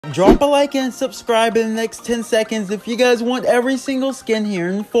Drop a like and subscribe in the next 10 seconds if you guys want every single skin here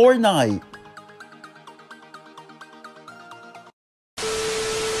in Fortnite.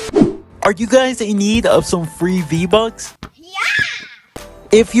 Are you guys in need of some free V-Bucks?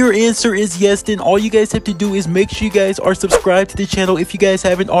 If your answer is yes, then all you guys have to do is make sure you guys are subscribed to the channel if you guys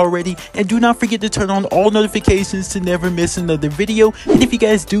haven't already, and do not forget to turn on all notifications to never miss another video. And if you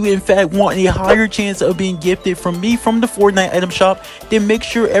guys do in fact want a higher chance of being gifted from me from the Fortnite item shop, then make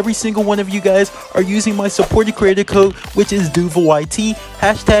sure every single one of you guys are using my supported creator code, which is DuvalYT,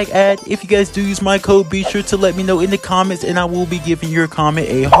 #ad. If you guys do use my code, be sure to let me know in the comments and I will be giving your comment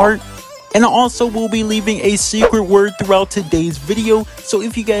a heart. And I also will be leaving a secret word throughout today's video. So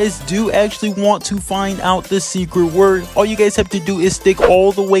if you guys do actually want to find out the secret word, all you guys have to do is stick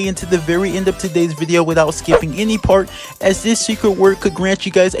all the way into the very end of today's video without skipping any part, as this secret word could grant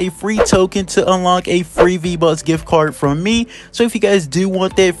you guys a free token to unlock a free V-Bucks gift card from me. So if you guys do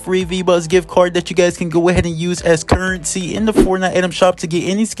want that free V-Bucks gift card that you guys can go ahead and use as currency in the Fortnite item shop to get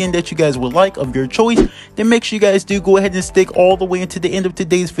any skin that you guys would like of your choice, then make sure you guys do go ahead and stick all the way into the end of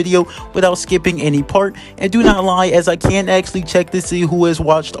today's video without skipping any part. And do not lie, as I can actually check to see who has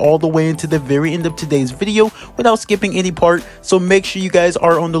watched all the way into the very end of today's video without skipping any part. So make sure you guys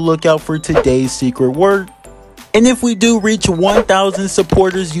are on the lookout for today's secret word. And if we do reach 1,000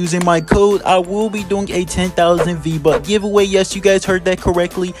 supporters using my code, I will be doing a 10,000 V-Buck giveaway. Yes, you guys heard that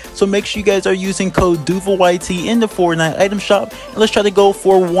correctly. So make sure you guys are using code DuvalYT in the Fortnite item shop. And let's try to go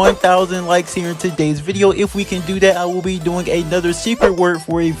for 1,000 likes here in today's video. If we can do that, I will be doing another secret word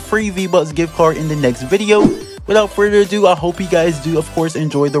for a free V-Bucks gift card in the next video. Without further ado, I hope you guys do, of course,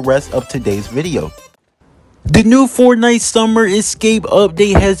 enjoy the rest of today's video. The new Fortnite Summer Escape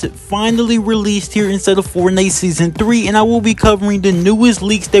update has finally released here inside of Fortnite Season 3, and I will be covering the newest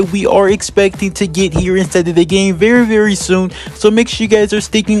leaks that we are expecting to get here inside of the game very soon. So make sure you guys are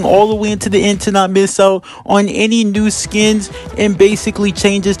sticking all the way into the end to not miss out on any new skins and basically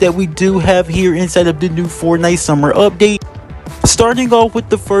changes that we do have here inside of the new Fortnite Summer update. Starting off with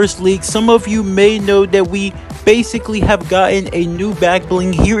the first leak, some of you may know that we basically have gotten a new back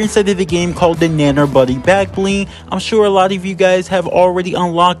bling here inside of the game called the Nanner Buddy back bling. I'm sure a lot of you guys have already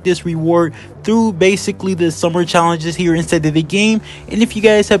unlocked this reward through basically the summer challenges here inside of the game. And if you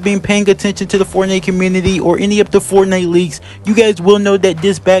guys have been paying attention to the Fortnite community or any of the Fortnite leaks, you guys will know that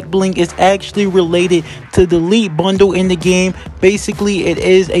this back bling is actually related to the elite bundle in the game. Basically, it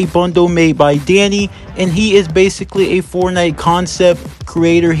is a bundle made by Danny, and he is basically a Fortnite concept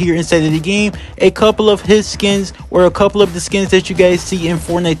creator here inside of the game. A couple of his skins, or a couple of the skins that you guys see in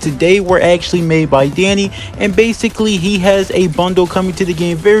Fortnite today, were actually made by Danny. And basically, he has a bundle coming to the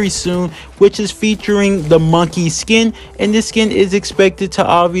game very soon, which is featuring the monkey skin, and this skin is expected to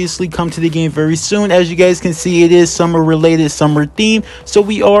obviously come to the game very soon. As you guys can see, it is summer related, summer themed, so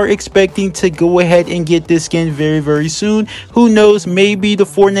we are expecting to go ahead and get this skin very soon. Who knows, maybe the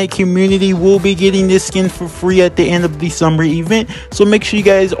Fortnite community will be getting this skin for free at the end of the summer event, so make sure you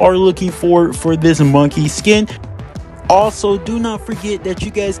guys are looking for this monkey skin. Also, do not forget that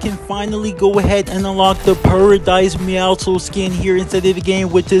you guys can finally go ahead and unlock the Paradise Meowscles skin here inside of the game,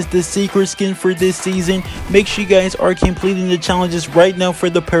 which is the secret skin for this season. Make sure you guys are completing the challenges right now for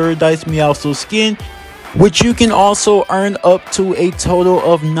the Paradise Meowscles skin, which you can also earn up to a total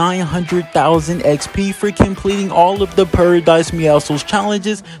of 900,000 XP for completing all of the Paradise Meowscles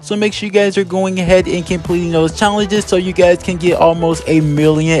challenges. So make sure you guys are going ahead and completing those challenges so you guys can get almost a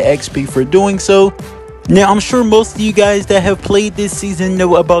million XP for doing so. Now, I'm sure most of you guys that have played this season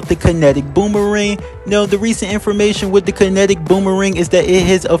know about the kinetic boomerang. Now, the recent information with the kinetic boomerang is that it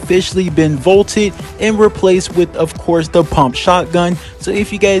has officially been vaulted and replaced with, of course, the pump shotgun. So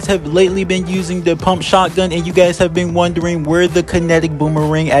if you guys have lately been using the pump shotgun and you guys have been wondering where the kinetic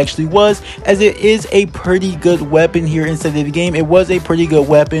boomerang actually was, as it is a pretty good weapon here inside of the game. It was a pretty good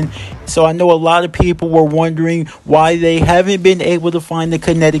weapon. So I know a lot of people were wondering why they haven't been able to find the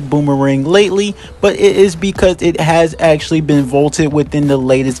kinetic boomerang lately, but it is because it has actually been vaulted within the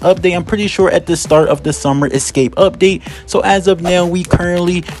latest update. I'm pretty sure at the start of the Summer Escape update. So as of now, we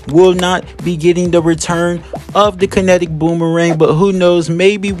currently will not be getting the return of the kinetic boomerang, but who knows,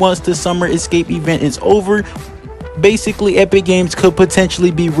 maybe once the Summer Escape event is over, basically Epic Games could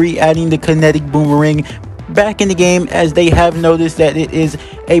potentially be re-adding the kinetic boomerang back in the game, as they have noticed that it is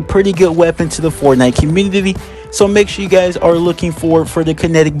a pretty good weapon to the Fortnite community. So make sure you guys are looking for the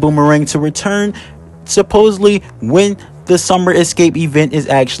kinetic boomerang to return, supposedly when the Summer Escape event is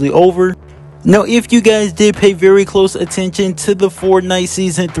actually over. Now, if you guys did pay very close attention to the Fortnite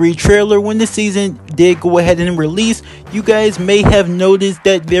Season 3 trailer when the season did go ahead and release, You guys may have noticed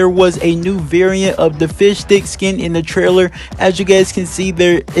that there was a new variant of the fish stick skin in the trailer. As you guys can see,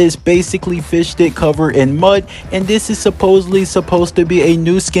 there is basically fish stick covered in mud, and this is supposedly supposed to be a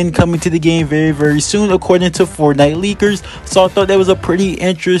new skin coming to the game very soon, according to Fortnite leakers. So I thought that was a pretty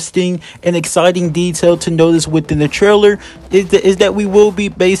interesting and exciting detail to notice within the trailer, is that we will be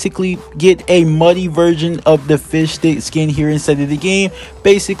basically get a muddy version of the fish stick skin here inside of the game,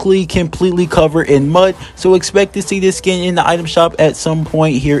 basically completely covered in mud. So expect to see this skin in the item shop at some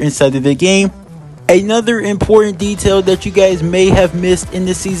point here inside of the game. Another important detail that you guys may have missed in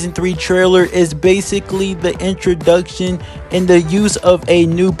the season 3 trailer is basically the introduction and the use of a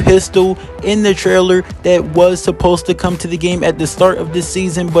new pistol in the trailer that was supposed to come to the game at the start of the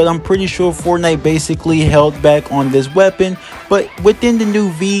season, but I'm pretty sure Fortnite basically held back on this weapon. But within the new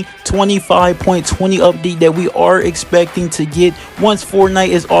V25.20 update that we are expecting to get once Fortnite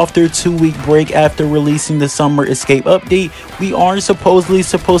is off their 2-week break after releasing the summer escape update, we are supposedly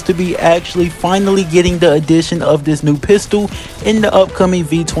supposed to be actually finally getting the addition of this new pistol in the upcoming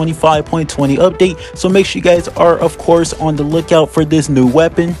V25.20 update. So make sure you guys are of course on the lookout for this new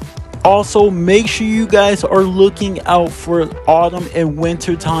weapon. Also, make sure you guys are looking out for autumn and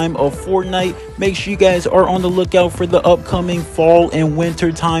winter time of Fortnite. Make sure you guys are on the lookout for the upcoming fall and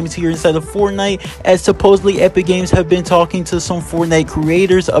winter times here inside of Fortnite, as supposedly Epic Games have been talking to some Fortnite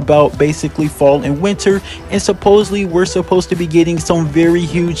creators about basically fall and winter, and supposedly we're supposed to be getting some very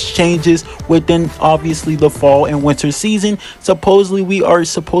huge changes within obviously the fall and winter season. Supposedly we are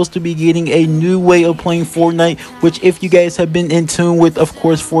supposed to be getting a new way of playing Fortnite, which if you guys have been in tune with of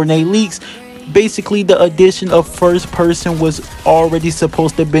course Fortnite leaks, basically the addition of first person was already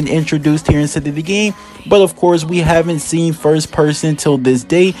supposed to have been introduced here inside of the game, but of course we haven't seen first person till this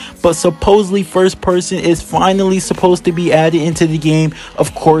day. But supposedly first person is finally supposed to be added into the game,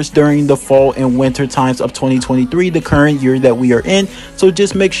 of course during the fall and winter times of 2023, the current year that we are in. So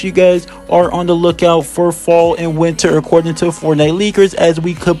just make sure you guys are on the lookout for fall and winter according to Fortnite leakers, as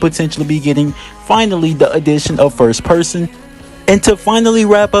we could potentially be getting finally the addition of first person. And to finally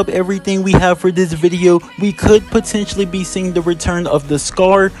wrap up everything we have for this video, we could potentially be seeing the return of the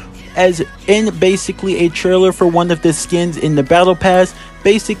Scar, as in basically a trailer for one of the skins in the battle pass.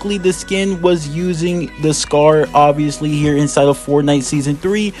 Basically the skin was using the Scar obviously here inside of Fortnite season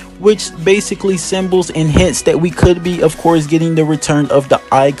 3, which basically symbols and hints that we could be of course getting the return of the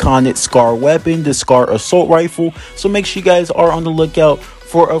iconic Scar weapon, the Scar assault rifle. So make sure you guys are on the lookout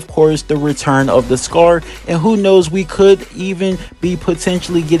for of course the return of the Scar, and who knows, we could even be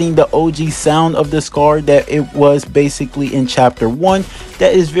potentially getting the OG sound of the Scar that it was basically in chapter 1.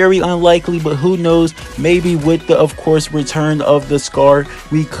 That is very unlikely, but who knows, maybe with the of course return of the Scar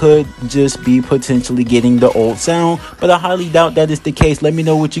we could just be potentially getting the old sound, but I highly doubt that is the case. Let me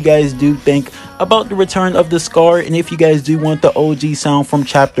know what you guys do think about the return of the Scar, and if you guys do want the OG sound from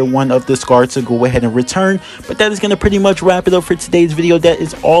chapter 1 of the Scar to go ahead and return. But that is going to pretty much wrap it up for today's video. That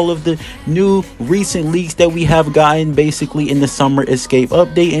is all of the new recent leaks that we have gotten basically in the summer escape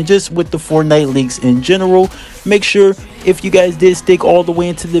update, and just with the Fortnite leaks in general. Make sure if you guys did stick all the way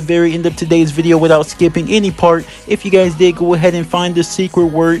into the very end of today's video without skipping any part, if you guys did go ahead and find the secret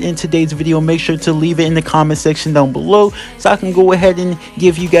word in today's video, make sure to leave it in the comment section down below so I can go ahead and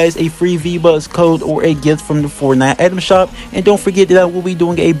give you guys a free V-Bucks code or a gift from the Fortnite item shop. And don't forget that I will be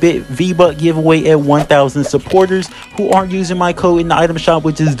doing a bit V-Buck giveaway at 1,000 supporters who aren't using my code in the item shop,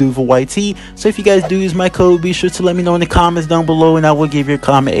 which is DuvaYT. So if you guys do use my code, be sure to let me know in the comments down below and I will give your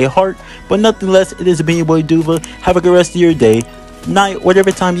comment a heart. But nothing less, it has been your boy Duva. Have a good rest of your day, night,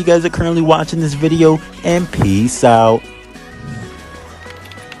 whatever time you guys are currently watching this video, and peace out.